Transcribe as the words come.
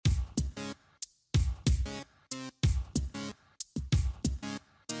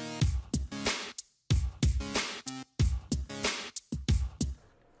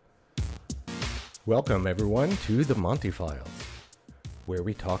Welcome, everyone, to the Monty Files, where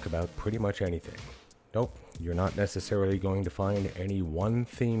we talk about pretty much anything. Nope, you're not necessarily going to find any one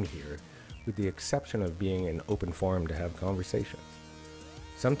theme here, with the exception of being an open forum to have conversations.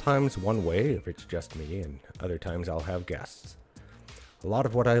 Sometimes one way if it's just me, and other times I'll have guests. A lot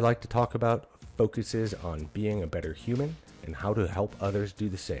of what I like to talk about focuses on being a better human and how to help others do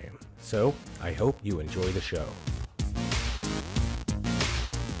the same. So, I hope you enjoy the show.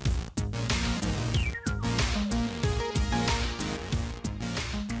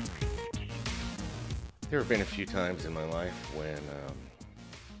 There have been a few times in my life when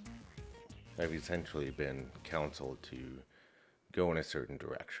I've essentially been counseled to go in a certain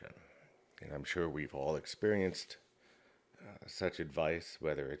direction. And I'm sure we've all experienced such advice,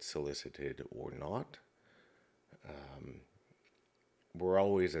 whether it's solicited or not. We're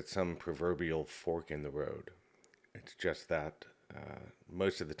always at some proverbial fork in the road. It's just that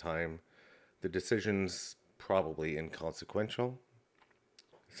most of the time, the decision's probably inconsequential.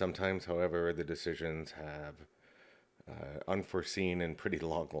 Sometimes, however, the decisions have unforeseen and pretty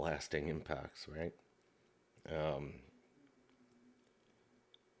long-lasting impacts, right?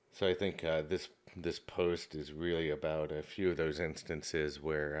 So I think this post is really about a few of those instances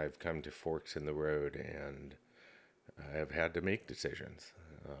where I've come to forks in the road and I've had to make decisions.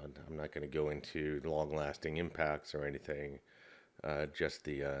 I'm not going to go into long-lasting impacts or anything, just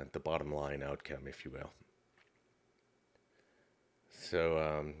the bottom line outcome, if you will.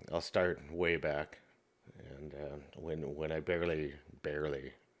 So I'll start way back, and when I barely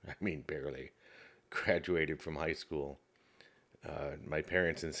graduated from high school, my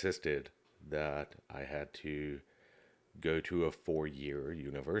parents insisted that I had to go to a 4-year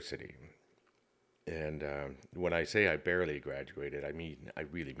university. And when I say I barely graduated, I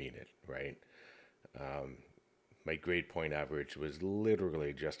really mean it, right? My grade point average was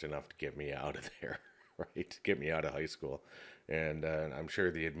literally just enough to get me out of there, right? To get me out of high school. And I'm sure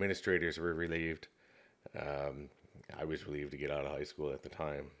the administrators were relieved. I was relieved to get out of high school at the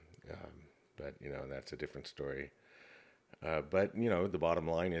time. But, that's a different story. But, the bottom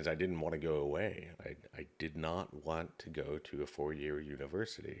line is I didn't want to go away. I did not want to go to a 4-year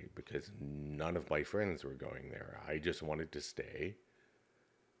university because none of my friends were going there. I just wanted to stay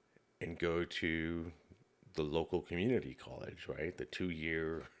and go to the local community college, right? The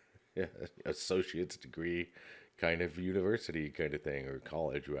 2-year associate's degree kind of university kind of thing, or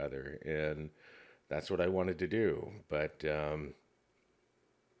college rather. And that's what I wanted to do. But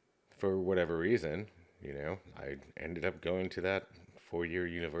for whatever reason, I ended up going to that 4-year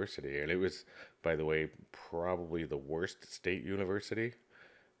university. And it was, by the way, probably the worst state university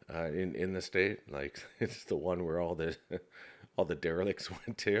in the state. Like, it's the one where all the all the derelicts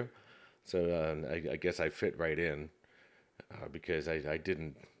went to. So I guess I fit right in because I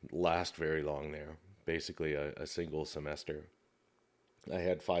didn't last very long there. Basically a single semester. I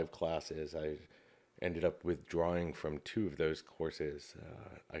had 5 classes. I ended up withdrawing from 2 of those courses.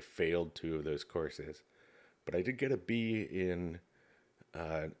 I failed 2 of those courses. But I did get a B in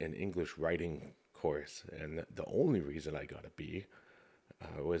an English writing course. And the only reason I got a B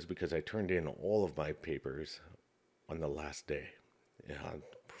was because I turned in all of my papers on the last day. The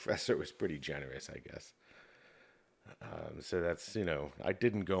professor was pretty generous, I guess. So that's, I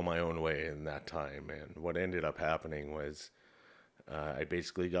didn't go my own way in that time. And what ended up happening was I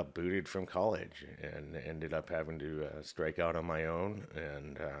basically got booted from college and ended up having to strike out on my own.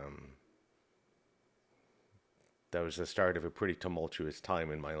 And that was the start of a pretty tumultuous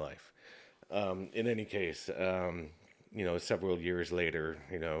time in my life. In any case, several years later,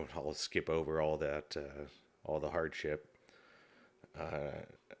 I'll skip over all that, all the hardship.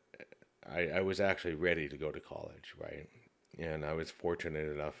 I was actually ready to go to college, right? And I was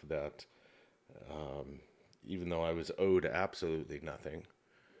fortunate enough that even though I was owed absolutely nothing,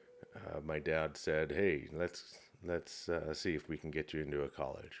 my dad said, "Hey, let's see if we can get you into a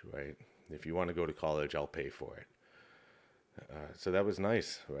college, right? If you want to go to college, I'll pay for it." So that was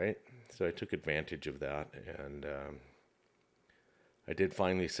nice, right? So I took advantage of that, and I did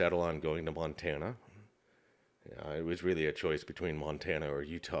finally settle on going to Montana. It was really a choice between Montana or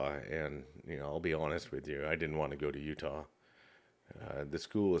Utah, and I'll be honest with you, I didn't want to go to Utah. The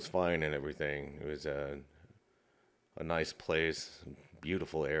school was fine and everything. It was a nice place,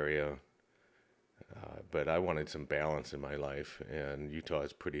 beautiful area, but I wanted some balance in my life, and Utah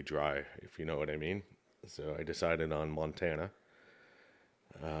is pretty dry, if you know what I mean. So I decided on Montana.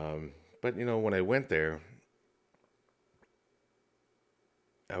 But when I went there,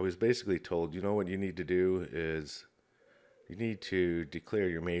 I was basically told, what you need to do is you need to declare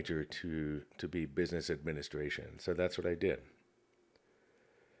your major to be business administration. So that's what I did.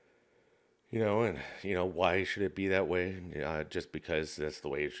 And why should it be that way? Just because that's the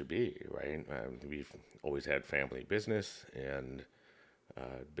way it should be, right? We've always had family business, and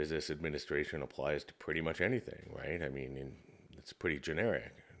business administration applies to pretty much anything, right? I mean, it's pretty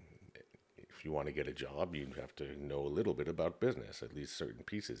generic. If you want to get a job, you have to know a little bit about business, at least certain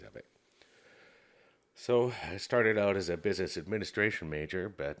pieces of it. So I started out as a business administration major,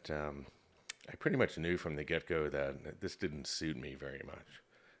 but I pretty much knew from the get go that this didn't suit me very much.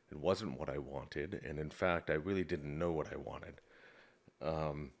 It wasn't what I wanted, and in fact, I really didn't know what I wanted.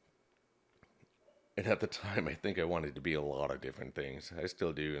 And at the time, I think I wanted to be a lot of different things. I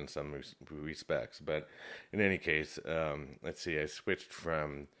still do in some respects, but in any case, let's see, I switched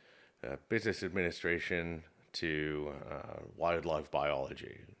from business administration to wildlife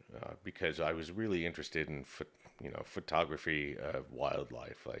biology because I was really interested in photography of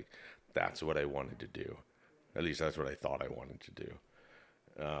wildlife. Like that's what I wanted to do. At least that's what I thought I wanted to do.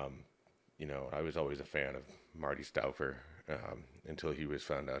 I was always a fan of Marty Stauffer until he was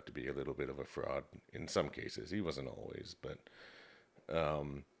found out to be a little bit of a fraud in some cases. He wasn't always, but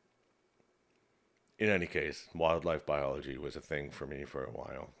in any case, wildlife biology was a thing for me for a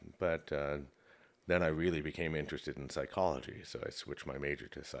while. But then I really became interested in psychology, so I switched my major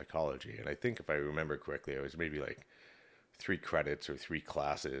to psychology. And I think if I remember correctly, I was maybe like 3 credits or 3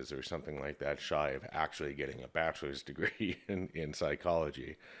 classes or something like that shy of actually getting a bachelor's degree in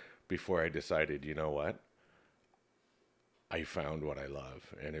psychology before I decided, you know what? I found what I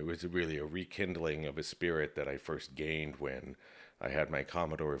love. And it was really a rekindling of a spirit that I first gained when I had my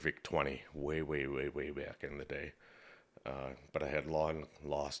Commodore VIC 20 way, way, way, way back in the day. But I had long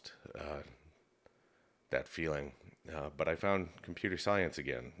lost that feeling. But I found computer science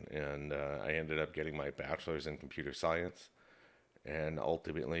again, and I ended up getting my bachelor's in computer science and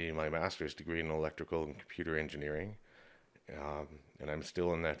ultimately my master's degree in electrical and computer engineering. And I'm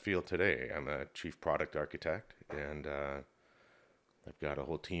still in that field today. I'm a chief product architect, and I've got a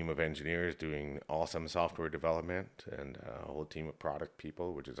whole team of engineers doing awesome software development and a whole team of product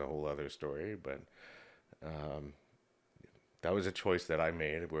people, which is a whole other story. But that was a choice that I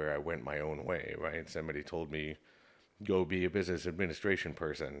made where I went my own way, right? Somebody told me, go be a business administration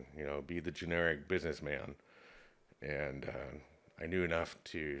person, be the generic businessman. And I knew enough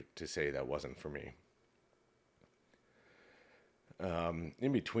to say that wasn't for me.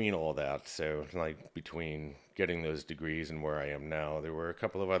 In between all that, so like between getting those degrees and where I am now, there were a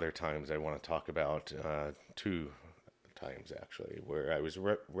couple of other times I want to talk about, 2 times actually, where I was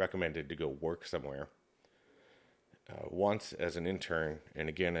recommended to go work somewhere. Once as an intern, and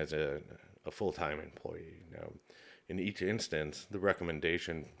again as a full time employee. Now, in each instance, the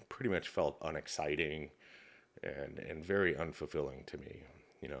recommendation pretty much felt unexciting and very unfulfilling to me.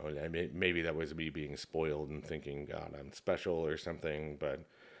 I mean, maybe that was me being spoiled and thinking, God, I'm special or something, but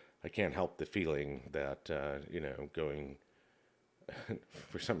I can't help the feeling that, going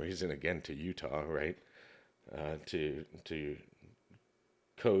for some reason again to Utah, right, to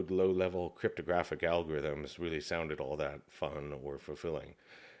code low-level cryptographic algorithms really sounded all that fun or fulfilling.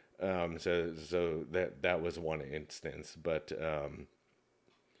 So that was one instance, but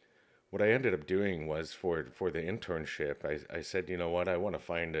what I ended up doing was for the internship, I said, you know what, I want to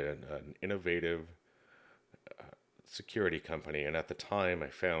find an innovative security company, and at the time, I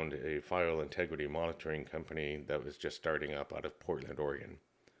found a file integrity monitoring company that was just starting up out of Portland, Oregon,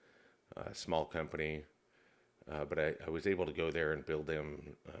 a small company. But I was able to go there and build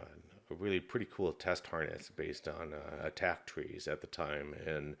them a really pretty cool test harness based on attack trees at the time.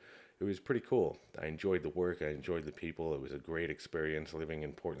 And it was pretty cool. I enjoyed the work. I enjoyed the people. It was a great experience living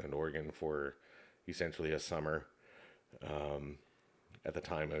in Portland, Oregon for essentially a summer. At the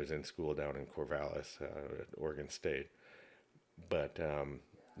time, I was in school down in Corvallis at Oregon State. But,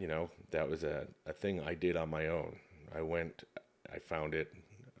 that was a thing I did on my own. I went, I found it,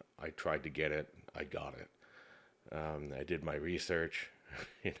 I tried to get it, I got it. I did my research,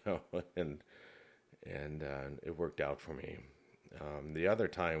 you know, and it worked out for me. The other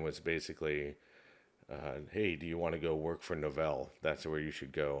time was basically, hey, do you want to go work for Novell? That's where you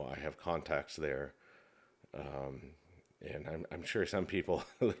should go. I have contacts there. And I'm sure some people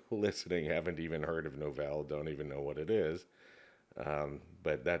listening haven't even heard of Novell, don't even know what it is.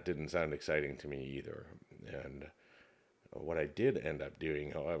 But that didn't sound exciting to me either. And what I did end up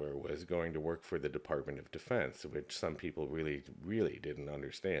doing, however, was going to work for the Department of Defense, which some people really, really didn't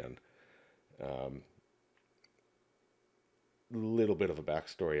understand. Little bit of a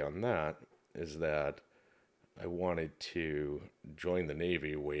backstory on that is that I wanted to join the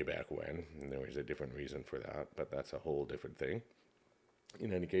Navy way back when, and there was a different reason for that, but that's a whole different thing.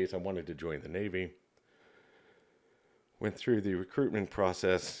 In any case, I wanted to join the Navy. went through the recruitment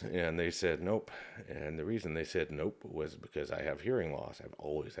process and they said nope. And the reason they said nope was because I have hearing loss. I've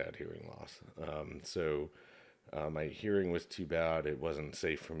always had hearing loss. My hearing was too bad. It wasn't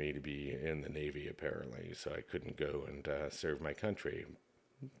safe for me to be in the Navy, apparently, so I couldn't go and serve my country.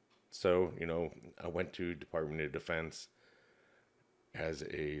 So, I went to Department of Defense as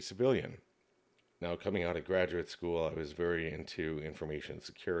a civilian. Now, coming out of graduate school, I was very into information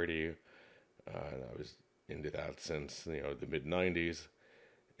security. I was into that since the mid '90s,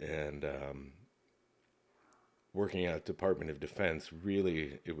 and working at Department of Defense,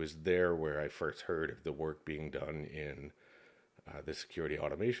 really, it was there where I first heard of the work being done in the security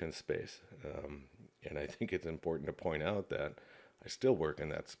automation space. And I think it's important to point out that I still work in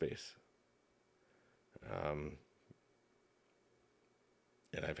that space. Um,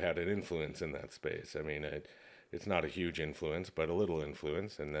 and I've had an influence in that space. I mean, it's not a huge influence, but a little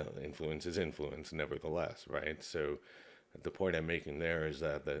influence, and the influence is influence nevertheless, right? So the point I'm making there is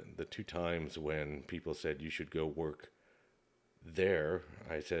that the two times when people said you should go work there,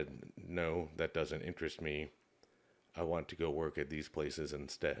 I said, no, that doesn't interest me. I want to go work at these places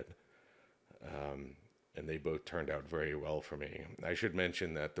instead. And they both turned out very well for me. I should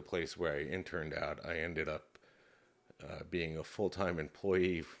mention that the place where I interned at, I ended up being a full-time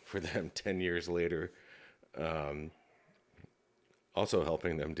employee for them 10 years later, also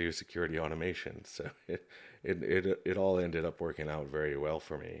helping them do security automation. So it all ended up working out very well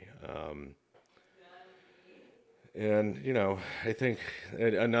for me. And I think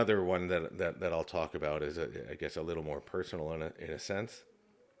another one that I'll talk about is, I guess, a little more personal in a sense.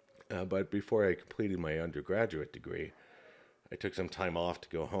 But before I completed my undergraduate degree, I took some time off to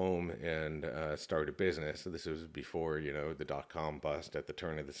go home and start a business. So this was before the dot-com bust at the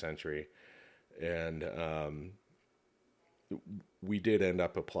turn of the century, and we did end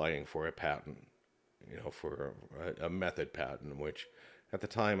up applying for a patent, for a method patent, which at the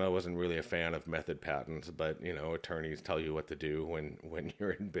time I wasn't really a fan of method patents, but attorneys tell you what to do when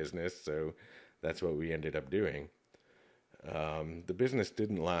you're in business, so that's what we ended up doing. The business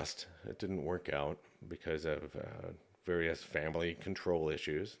didn't last; it didn't work out because of various family control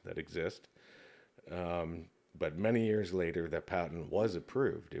issues that exist. But many years later, that patent was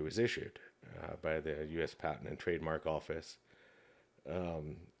approved. It was issued by the U.S. Patent and Trademark Office.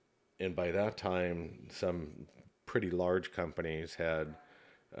 And by that time, some pretty large companies had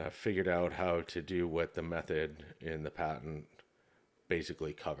figured out how to do what the method in the patent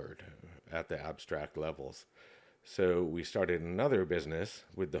basically covered at the abstract levels. So we started another business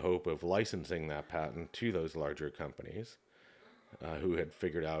with the hope of licensing that patent to those larger companies who had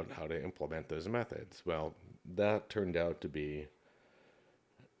figured out how to implement those methods. Well, that turned out to be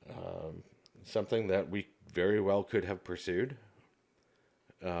something that we very well could have pursued,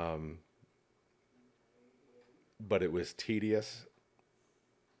 but it was tedious,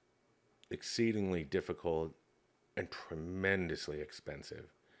 exceedingly difficult, and tremendously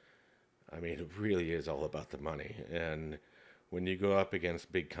expensive. I mean, it really is all about the money. And when you go up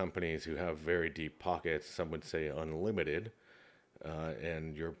against big companies who have very deep pockets, some would say unlimited,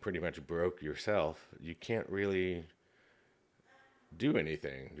 and you're pretty much broke yourself, you can't really do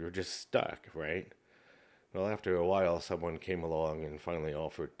anything. You're just stuck, right? Well, after a while, someone came along and finally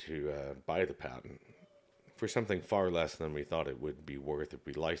offered to buy the patent for something far less than we thought it would be worth if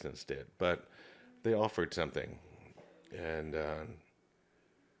we licensed it. But they offered something. And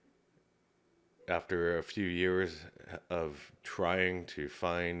after a few years of trying to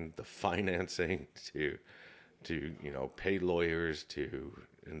find the financing to pay lawyers to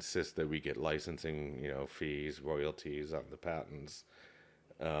insist that we get licensing fees, royalties on the patents,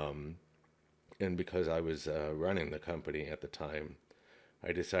 and because I was running the company at the time,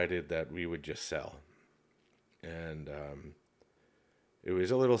 I decided that we would just sell. And it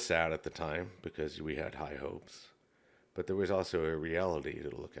was a little sad at the time because we had high hopes, but there was also a reality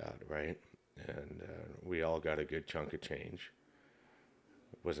to look at, right? And we all got a good chunk of change.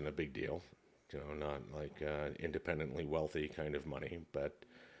 It wasn't a big deal, not like independently wealthy kind of money, but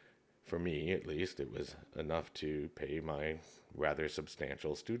for me, at least, it was enough to pay my rather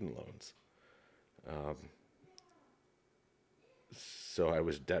substantial student loans. Um, so I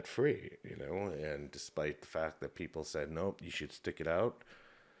was debt free, and despite the fact that people said, nope, you should stick it out,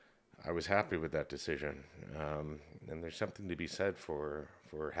 I was happy with that decision. And there's something to be said for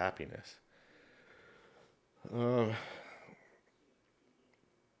happiness. Uh,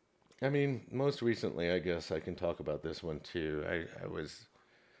 I mean, most recently, I guess I can talk about this one too. I was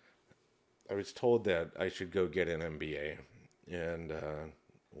told that I should go get an MBA and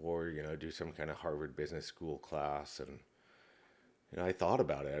or do some kind of Harvard Business School class, and I thought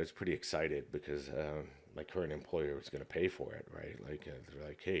about it. I was pretty excited because my current employer was going to pay for it, right? Like they're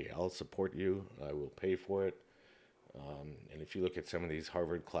like, "Hey, I'll support you. I will pay for it." And if you look at some of these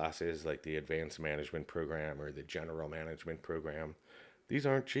Harvard classes, like the Advanced Management Program or the General Management Program, these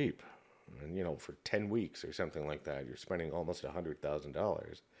aren't cheap. And for 10 weeks or something like that, you're spending almost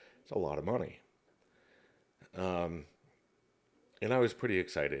 $100,000. It's a lot of money. And I was pretty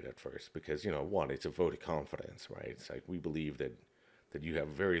excited at first because, one, it's a vote of confidence, right? It's like we believe that you have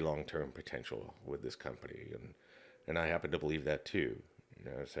very long-term potential with this company, and I happen to believe that too.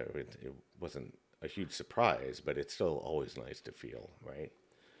 So it wasn't a huge surprise, but it's still always nice to feel, right?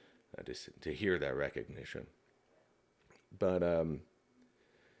 Just to hear that recognition. But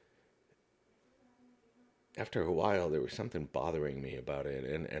after a while, there was something bothering me about it.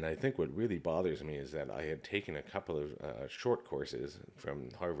 And I think what really bothers me is that I had taken a couple of short courses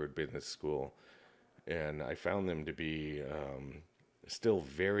from Harvard Business School, and I found them to be still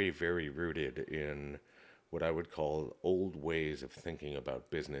very, very rooted in what I would call old ways of thinking about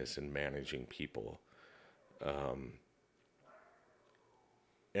business and managing people.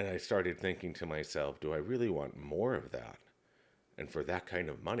 And I started thinking to myself, do I really want more of that? And for that kind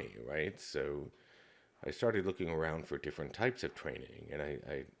of money, right? So I started looking around for different types of training, and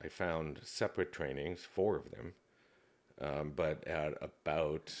I found separate trainings, 4 of them, but at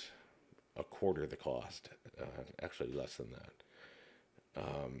about a quarter the cost, actually less than that.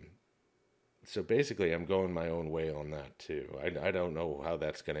 So basically, I'm going my own way on that too. I don't know how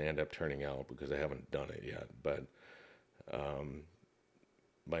that's going to end up turning out because I haven't done it yet, but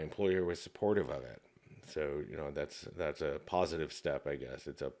my employer was supportive of it. So, that's a positive step, I guess.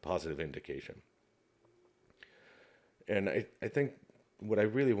 It's a positive indication. And I think what I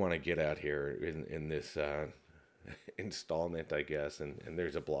really want to get at here in this installment, I guess, and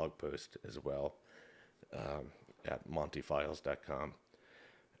there's a blog post as well at montyfiles.com.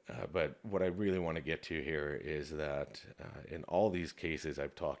 But what I really want to get to here is that in all these cases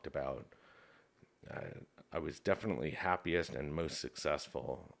I've talked about, I was definitely happiest and most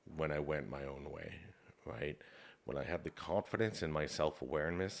successful when I went my own way, right? When I had the confidence in my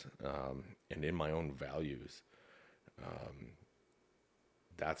self-awareness and in my own values.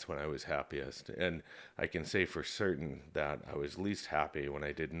 That's when I was happiest. And I can say for certain that I was least happy when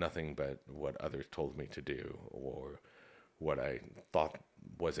I did nothing but what others told me to do or what I thought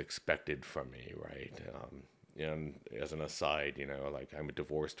was expected from me, right? And as an aside, like I'm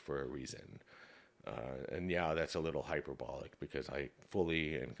divorced for a reason. And yeah, that's a little hyperbolic because I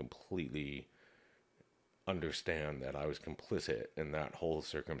fully and completely understand that I was complicit in that whole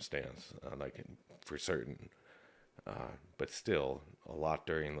circumstance, like for certain. But still, a lot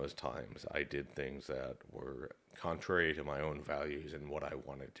during those times, I did things that were contrary to my own values and what I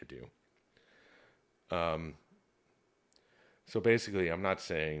wanted to do. So basically, I'm not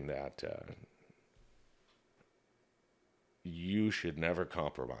saying that you should never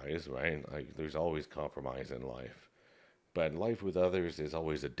compromise, right? Like, there's always compromise in life. But life with others is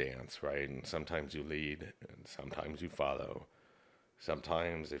always a dance, right? And sometimes you lead, and sometimes you follow.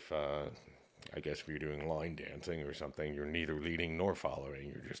 Sometimes I guess if you're doing line dancing or something, you're neither leading nor following.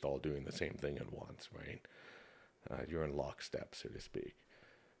 You're just all doing the same thing at once, right? You're in lockstep, so to speak.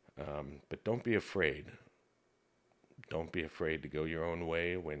 But don't be afraid. Don't be afraid to go your own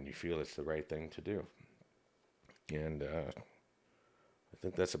way when you feel it's the right thing to do. And I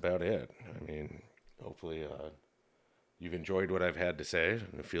think that's about it. I mean, hopefully you've enjoyed what I've had to say.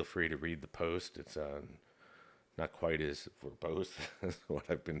 And feel free to read the post. It's not quite as verbose as what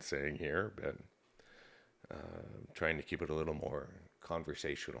I've been saying here, but trying to keep it a little more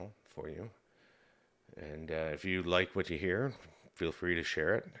conversational for you. And if you like what you hear, feel free to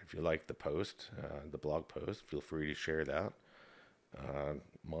share it. If you like the post, the blog post, feel free to share that.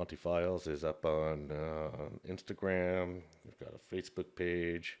 Monty Files is up on Instagram. We've got a Facebook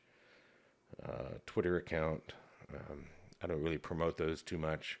page, Twitter account. I don't really promote those too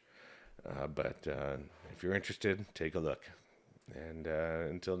much, but if you're interested, take a look. And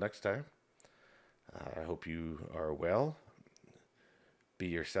until next time, I hope you are well. Be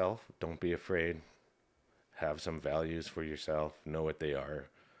yourself. Don't be afraid. Have some values for yourself. Know what they are.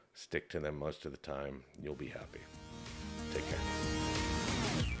 Stick to them most of the time. You'll be happy. Take care.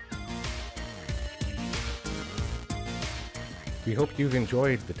 We hope you've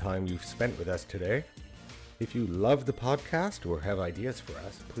enjoyed the time you've spent with us today. If you love the podcast or have ideas for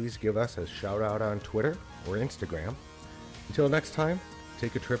us, please give us a shout out on Twitter or Instagram. Until next time,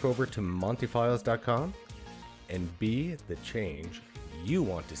 take a trip over to montyfiles.com and be the change you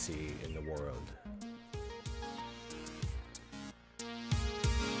want to see in the world.